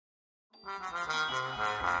My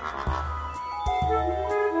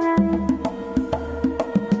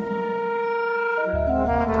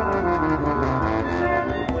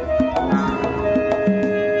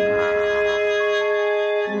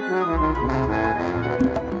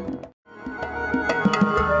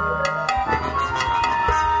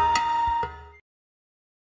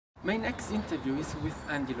next interview is with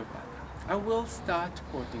Lopata. I will start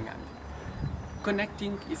quoting Andy.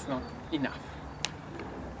 Connecting is not enough.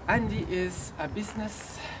 Andy is a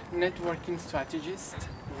business networking strategist,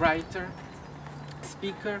 writer,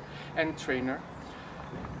 speaker and trainer,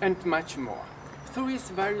 and much more. Through his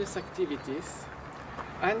various activities,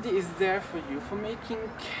 Andy is there for you, for making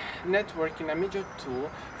networking a major tool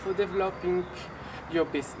for developing your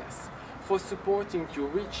business, for supporting you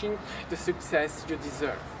reaching the success you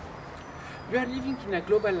deserve. We are living in a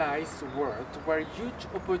globalized world where huge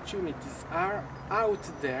opportunities are out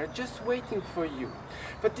there just waiting for you.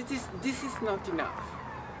 But this is not enough.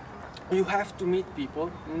 You have to meet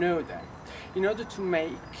people, know them, in order to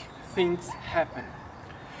make things happen.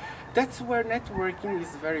 That's where networking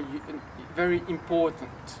is very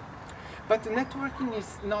important. But networking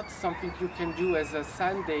is not something you can do as a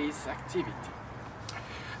Sunday's activity.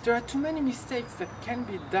 There are too many mistakes that can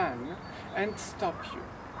be done and stop you.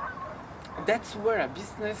 That's where a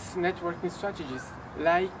business networking strategist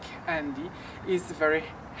like Andy is very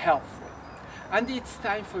helpful. Andy, it's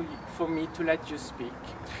time for me to let you speak,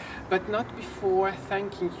 but not before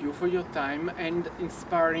thanking you for your time and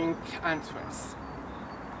inspiring answers.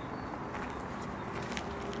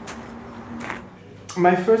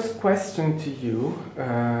 My first question to you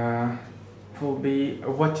will be,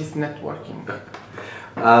 what is networking?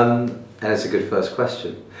 That's a good first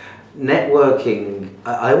question. Networking,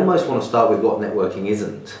 I almost want to start with what networking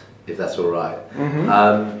isn't, if that's all right.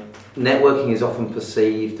 Networking is often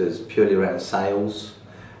perceived as purely around sales.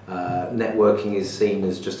 Networking is seen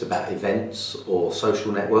as just about events or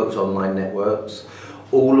social networks, online networks.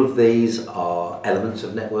 All of these are elements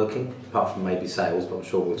of networking, apart from maybe sales, but I'm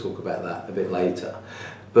sure we'll talk about that a bit later.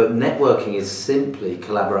 But networking is simply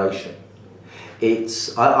collaboration.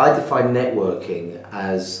 I define networking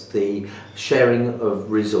as the sharing of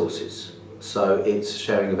resources. So it's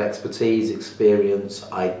sharing of expertise, experience,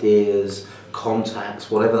 ideas, contacts,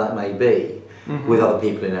 whatever that may be, with other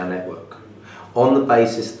people in our network. On the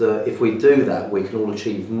basis that if we do that, we can all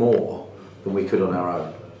achieve more than we could on our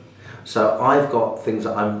own. So I've got things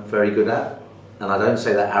that I'm very good at, and I don't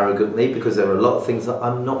say that arrogantly because there are a lot of things that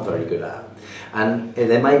I'm not very good at. And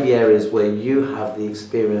there may be areas where you have the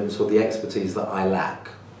experience or the expertise that I lack,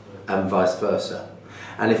 and vice versa.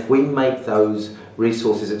 And if we make those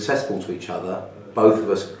resources accessible to each other, both of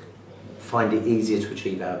us find it easier to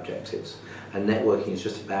achieve our objectives. And networking is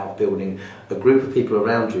just about building a group of people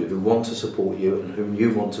around you who want to support you and whom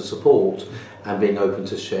you want to support, and being open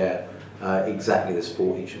to share exactly the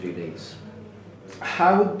support each of you needs.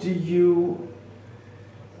 How do you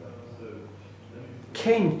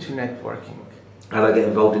came to networking? How did I get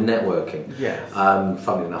involved in networking? Yes.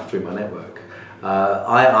 Funnily enough, through my network.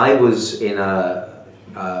 I was in a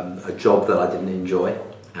job that I didn't enjoy,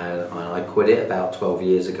 and I quit it about 12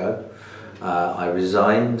 years ago. I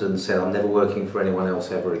resigned and said I'm never working for anyone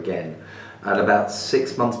else ever again. And about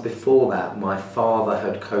 6 months before that, my father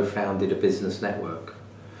had co-founded a business network.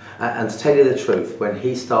 And to tell you the truth, when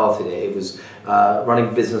he started it, it was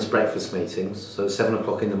running business breakfast meetings, so 7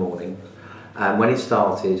 o'clock in the morning. And when he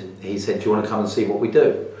started, he said, "Do you want to come and see what we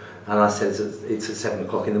do?" And I said, "It's at 7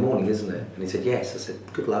 o'clock in the morning, isn't it?" And he said, "Yes." I said,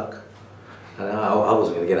 "Good luck." And I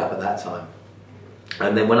wasn't going to get up at that time.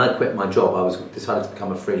 And then when I quit my job, I decided to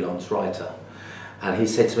become a freelance writer. And he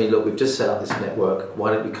said to me, "Look, we've just set up this network,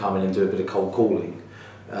 why don't you come in and do a bit of cold calling,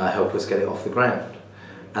 help us get it off the ground?"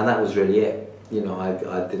 And that was really it. You know, I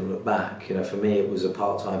didn't look back. You know, for me it was a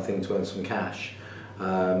part-time thing to earn some cash.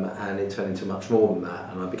 And it turned into much more than that,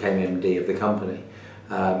 and I became MD of the company.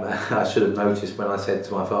 I should have noticed when I said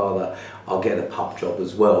to my father, "I'll get a pub job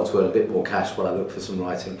as well to earn a bit more cash while I look for some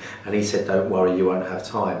writing," and he said, "Don't worry, you won't have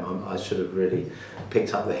time." I should have really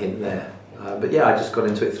picked up the hint there. But yeah, I just got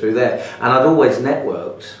into it through there. And I'd always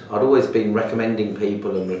networked. I'd always been recommending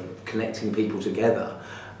people and connecting people together,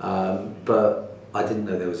 but I didn't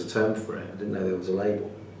know there was a term for it. I didn't know there was a label.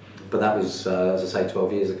 But that was, as I say,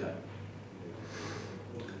 12 years ago.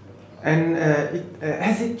 And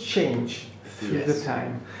has it changed through the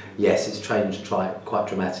time? Yes, it's changed quite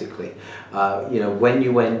dramatically. You know, when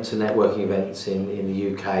you went to networking events in the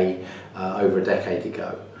UK over a decade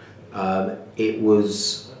ago, it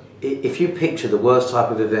was, if you picture the worst type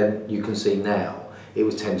of event you can see now, it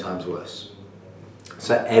was 10 times worse.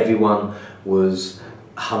 So everyone was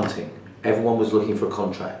hunting everyone was looking for a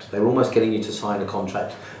contract. They were almost getting you to sign a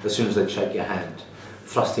contract as soon as they'd shake your hand,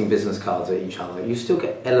 thrusting business cards at each other. You still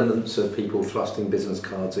get elements of people thrusting business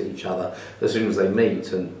cards at each other as soon as they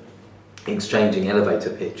meet and exchanging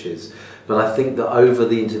elevator pitches. But I think that over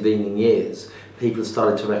the intervening years, people have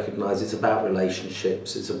started to recognise it's about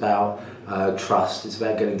relationships, it's about trust, it's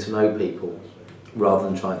about getting to know people rather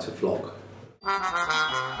than trying to flog.